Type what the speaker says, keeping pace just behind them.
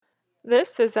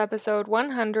This is episode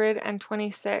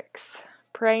 126,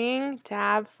 Praying to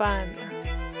Have Fun.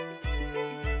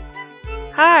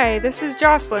 Hi, this is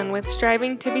Jocelyn with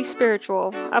Striving to Be Spiritual,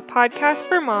 a podcast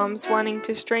for moms wanting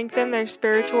to strengthen their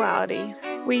spirituality.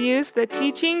 We use the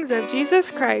teachings of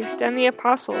Jesus Christ and the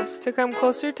apostles to come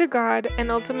closer to God and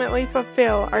ultimately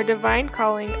fulfill our divine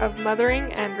calling of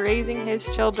mothering and raising His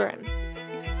children.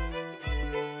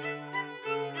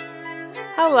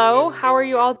 Hello, how are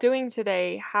you all doing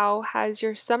today? How has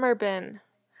your summer been?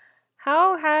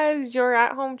 How has your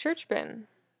at-home church been?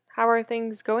 How are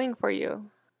things going for you?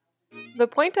 The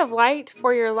point of light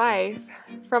for your life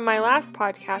from my last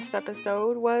podcast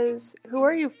episode was, who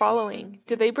are you following?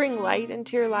 Do they bring light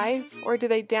into your life, or do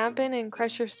they dampen and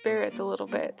crush your spirits a little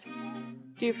bit?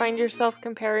 Do you find yourself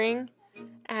comparing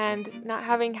and not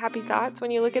having happy thoughts when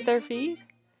you look at their feed?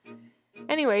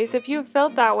 Anyways, if you've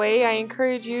felt that way, I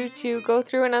encourage you to go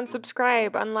through and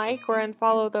unsubscribe, unlike, or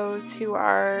unfollow those who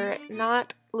are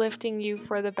not lifting you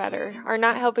for the better, are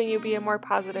not helping you be a more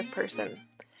positive person.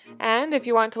 And if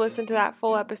you want to listen to that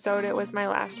full episode, it was my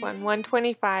last one,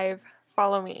 125,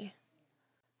 follow me.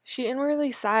 She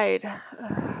inwardly sighed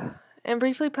and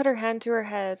briefly put her hand to her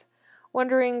head,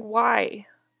 wondering why.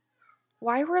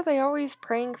 Why were they always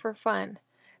praying for fun?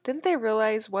 Didn't they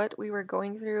realize what we were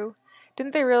going through?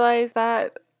 Didn't they realize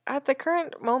that at the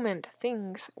current moment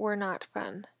things were not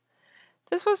fun?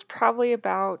 This was probably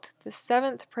about the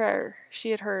 7th prayer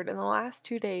she had heard in the last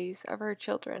 2 days of her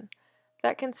children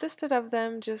that consisted of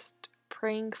them just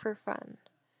praying for fun.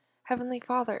 Heavenly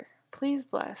Father, please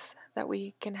bless that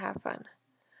we can have fun.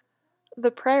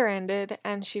 The prayer ended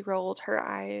and she rolled her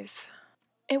eyes.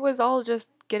 It was all just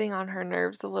getting on her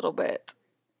nerves a little bit.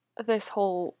 This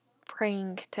whole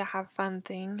praying to have fun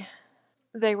thing.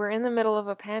 They were in the middle of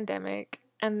a pandemic,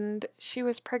 and she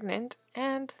was pregnant,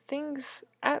 and things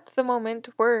at the moment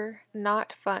were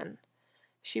not fun.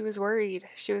 She was worried.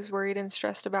 She was worried and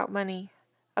stressed about money,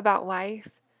 about life,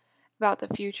 about the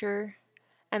future,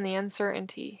 and the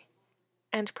uncertainty.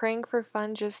 And praying for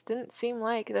fun just didn't seem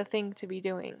like the thing to be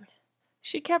doing.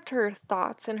 She kept her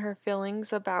thoughts and her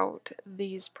feelings about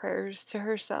these prayers to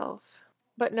herself,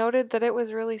 but noted that it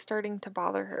was really starting to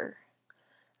bother her.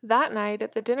 That night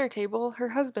at the dinner table, her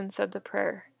husband said the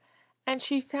prayer, and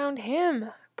she found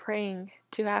him praying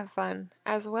to have fun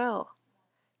as well.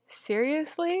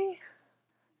 Seriously?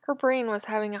 Her brain was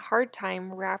having a hard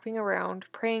time wrapping around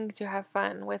praying to have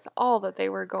fun with all that they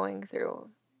were going through.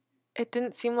 It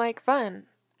didn't seem like fun,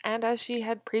 and as she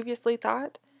had previously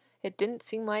thought, it didn't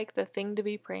seem like the thing to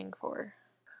be praying for.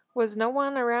 Was no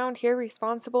one around here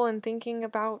responsible in thinking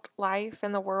about life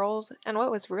and the world and what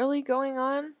was really going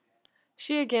on?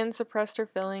 She again suppressed her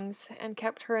feelings and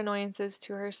kept her annoyances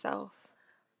to herself,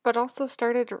 but also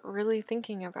started really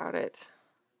thinking about it.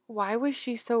 Why was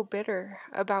she so bitter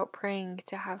about praying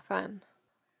to have fun?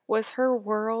 Was her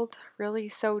world really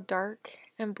so dark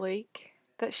and bleak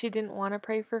that she didn't want to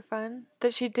pray for fun?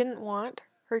 That she didn't want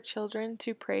her children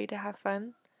to pray to have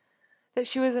fun? That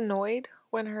she was annoyed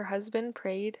when her husband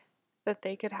prayed that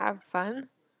they could have fun?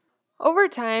 Over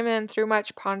time and through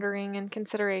much pondering and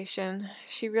consideration,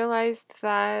 she realized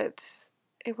that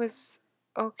it was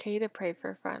okay to pray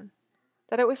for fun,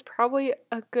 that it was probably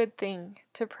a good thing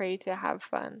to pray to have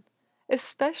fun,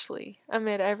 especially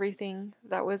amid everything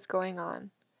that was going on.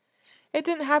 It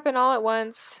didn't happen all at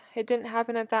once, it didn't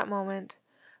happen at that moment,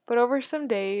 but over some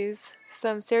days,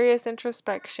 some serious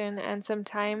introspection, and some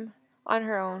time on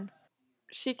her own,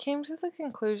 she came to the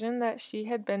conclusion that she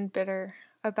had been bitter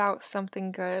about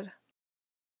something good.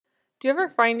 Do you ever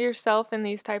find yourself in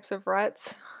these types of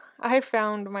ruts? I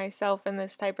found myself in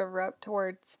this type of rut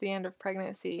towards the end of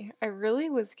pregnancy. I really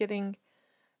was getting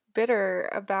bitter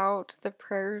about the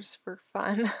prayers for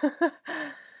fun.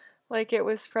 Like it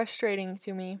was frustrating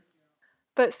to me.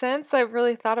 But since I've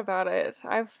really thought about it,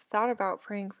 I've thought about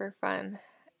praying for fun,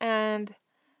 and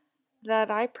that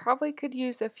I probably could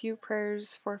use a few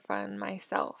prayers for fun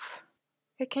myself.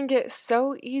 It can get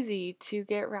so easy to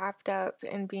get wrapped up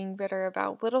in being bitter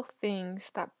about little things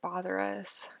that bother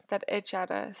us, that itch at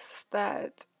us,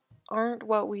 that aren't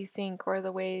what we think or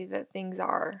the way that things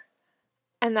are.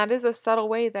 And that is a subtle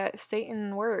way that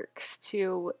Satan works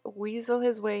to weasel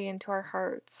his way into our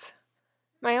hearts.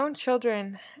 My own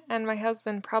children and my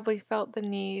husband probably felt the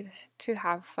need to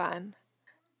have fun.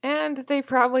 And they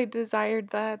probably desired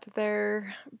that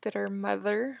their bitter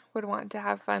mother would want to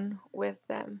have fun with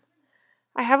them.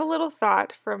 I have a little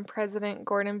thought from President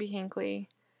Gordon B. Hinckley.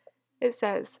 It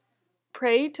says,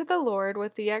 "Pray to the Lord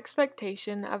with the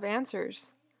expectation of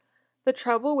answers. The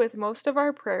trouble with most of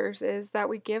our prayers is that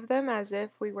we give them as if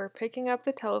we were picking up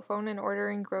the telephone and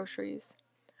ordering groceries.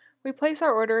 We place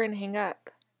our order and hang up.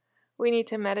 We need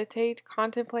to meditate,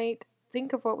 contemplate,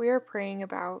 think of what we are praying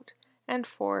about and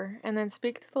for, and then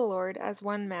speak to the Lord as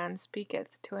one man speaketh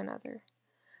to another.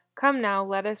 Come now,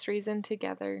 let us reason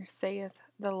together, saith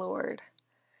the Lord.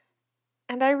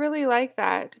 And I really like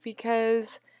that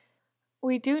because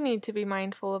we do need to be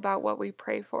mindful about what we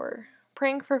pray for.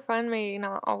 Praying for fun may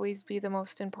not always be the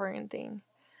most important thing,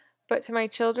 but to my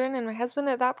children and my husband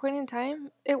at that point in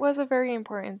time, it was a very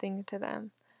important thing to them.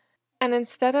 And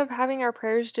instead of having our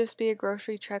prayers just be a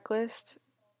grocery checklist,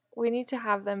 we need to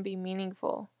have them be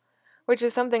meaningful, which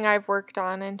is something I've worked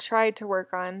on and tried to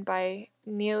work on by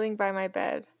kneeling by my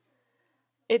bed.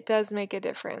 It does make a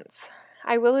difference.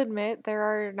 I will admit there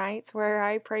are nights where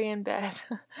I pray in bed.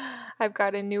 I've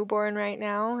got a newborn right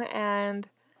now, and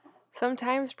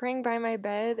sometimes praying by my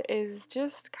bed is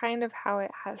just kind of how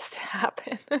it has to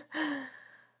happen.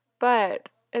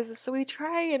 But as we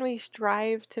try and we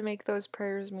strive to make those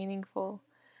prayers meaningful,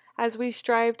 as we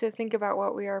strive to think about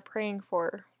what we are praying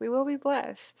for, we will be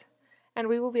blessed, and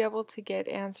we will be able to get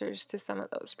answers to some of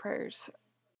those prayers.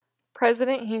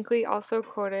 President Hinckley also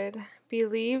quoted,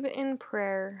 "Believe in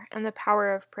prayer and the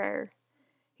power of prayer."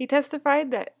 He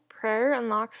testified that prayer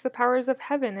unlocks the powers of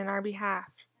heaven in our behalf.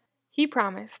 He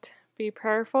promised, "Be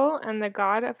prayerful, and the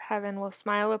God of heaven will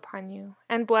smile upon you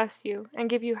and bless you and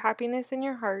give you happiness in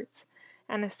your hearts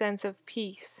and a sense of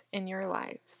peace in your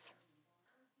lives."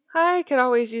 I could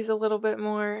always use a little bit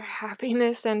more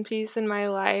happiness and peace in my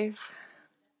life.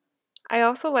 I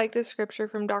also like the scripture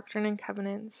from Doctrine and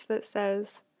Covenants that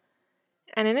says,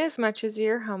 "And inasmuch as ye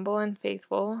are humble and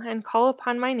faithful, and call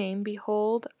upon my name,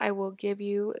 behold, I will give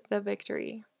you the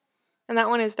victory." And that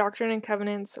one is Doctrine and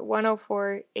Covenants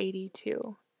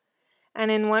 104:82.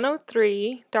 And in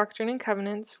 103, Doctrine and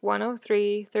Covenants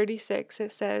 103:36,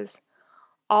 it says,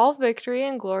 "All victory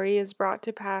and glory is brought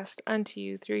to pass unto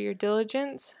you through your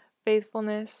diligence,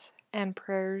 faithfulness, and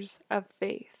prayers of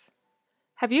faith."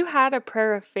 Have you had a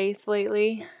prayer of faith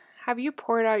lately? Have you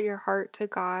poured out your heart to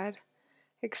God?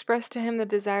 Express to Him the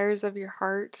desires of your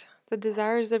heart, the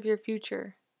desires of your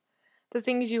future, the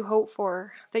things you hope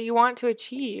for, that you want to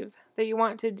achieve, that you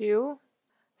want to do.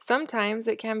 Sometimes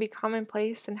it can be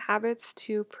commonplace and habits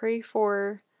to pray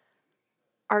for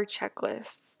our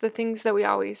checklists, the things that we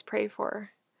always pray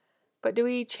for. But do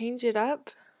we change it up?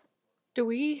 Do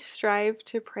we strive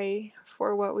to pray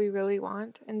for what we really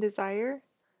want and desire?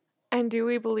 And do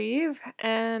we believe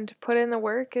and put in the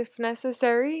work if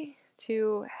necessary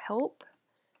to help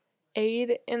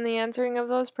aid in the answering of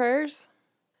those prayers?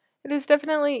 It is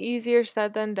definitely easier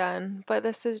said than done, but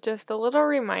this is just a little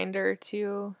reminder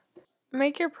to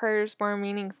make your prayers more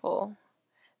meaningful.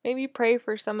 Maybe pray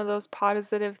for some of those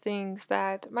positive things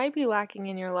that might be lacking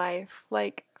in your life,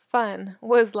 like fun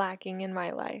was lacking in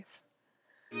my life.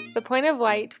 The point of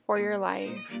light for your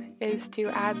life is to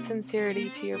add sincerity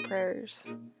to your prayers.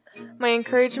 My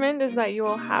encouragement is that you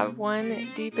will have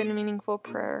one deep and meaningful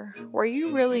prayer where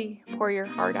you really pour your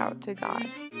heart out to God.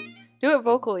 Do it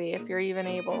vocally if you're even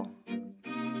able.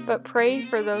 But pray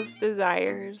for those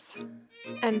desires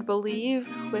and believe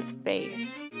with faith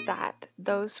that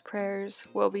those prayers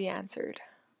will be answered.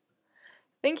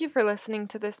 Thank you for listening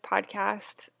to this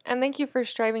podcast, and thank you for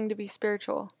striving to be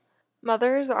spiritual.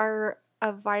 Mothers are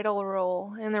a vital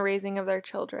role in the raising of their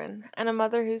children, and a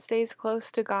mother who stays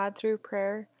close to God through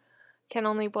prayer can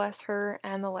only bless her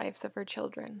and the lives of her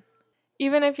children.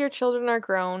 Even if your children are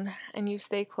grown and you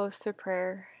stay close to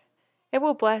prayer, it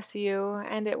will bless you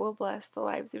and it will bless the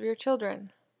lives of your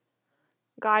children.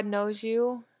 God knows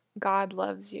you. God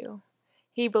loves you.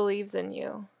 He believes in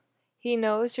you. He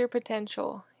knows your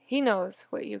potential. He knows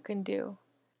what you can do.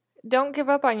 Don't give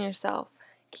up on yourself.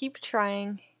 Keep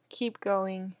trying. Keep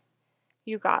going.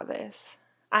 You got this.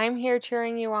 I'm here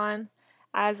cheering you on,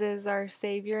 as is our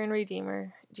Savior and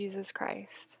Redeemer, Jesus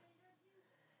Christ.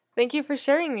 Thank you for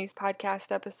sharing these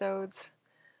podcast episodes.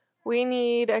 We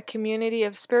need a community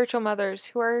of spiritual mothers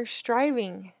who are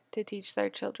striving to teach their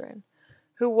children,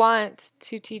 who want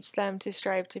to teach them to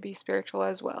strive to be spiritual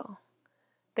as well.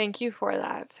 Thank you for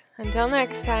that. Until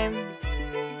next time.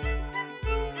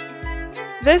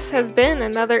 This has been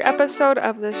another episode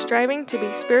of the Striving to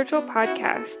Be Spiritual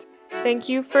podcast. Thank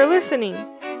you for listening.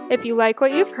 If you like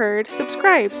what you've heard,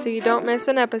 subscribe so you don't miss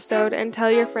an episode and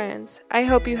tell your friends. I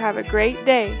hope you have a great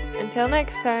day. Until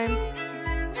next time.